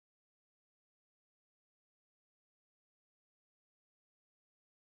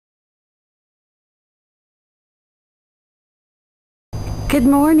Good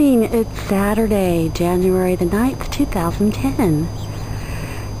morning. It's Saturday, January the 9th, 2010.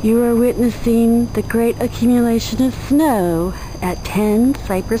 You are witnessing the great accumulation of snow at 10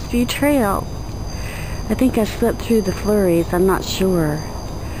 Cypress View Trail. I think I slipped through the flurries, I'm not sure.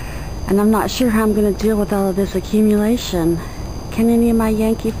 And I'm not sure how I'm going to deal with all of this accumulation. Can any of my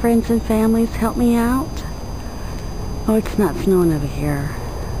Yankee friends and families help me out? Oh, it's not snowing over here.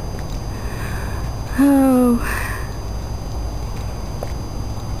 Oh.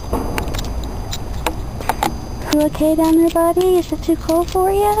 You okay down there, buddy? Is it too cold for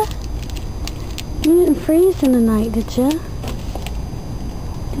you? You didn't freeze in the night, did you?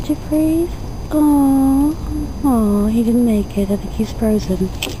 Did you freeze? Oh, he didn't make it. I think he's frozen.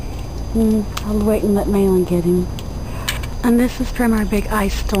 I'll wait and let Malin get him. And this is from our big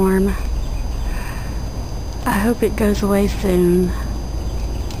ice storm. I hope it goes away soon.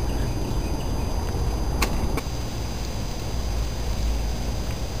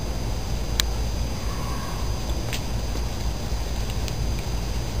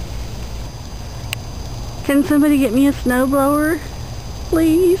 Can somebody get me a snowblower,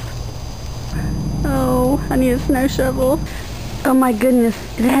 please? Oh, I need a snow shovel. Oh my goodness,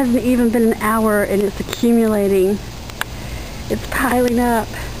 it hasn't even been an hour and it's accumulating. It's piling up.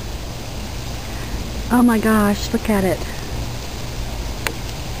 Oh my gosh, look at it.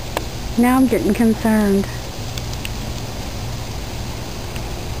 Now I'm getting concerned.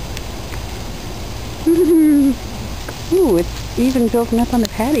 Ooh, it's even building up on the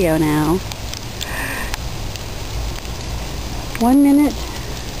patio now. 1 minute,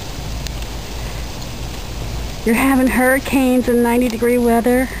 you're having hurricanes and 90-degree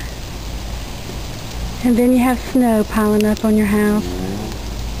weather, and then you have snow piling up on your house.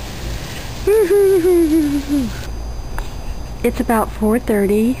 It's about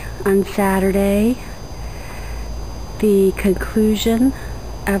 4:30 on Saturday, the conclusion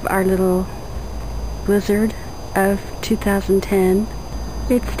of our little blizzard of 2010.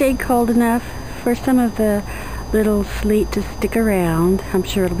 It stayed cold enough for some of the little sleet to stick around. I'm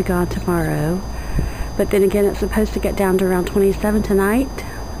sure it'll be gone tomorrow. But then again, it's supposed to get down to around 27 tonight,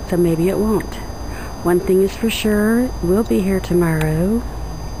 so maybe it won't. One thing is for sure, we'll be here tomorrow.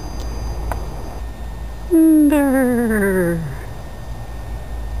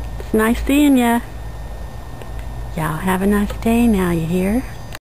 It's nice seeing ya. Y'all have a nice day now, you hear?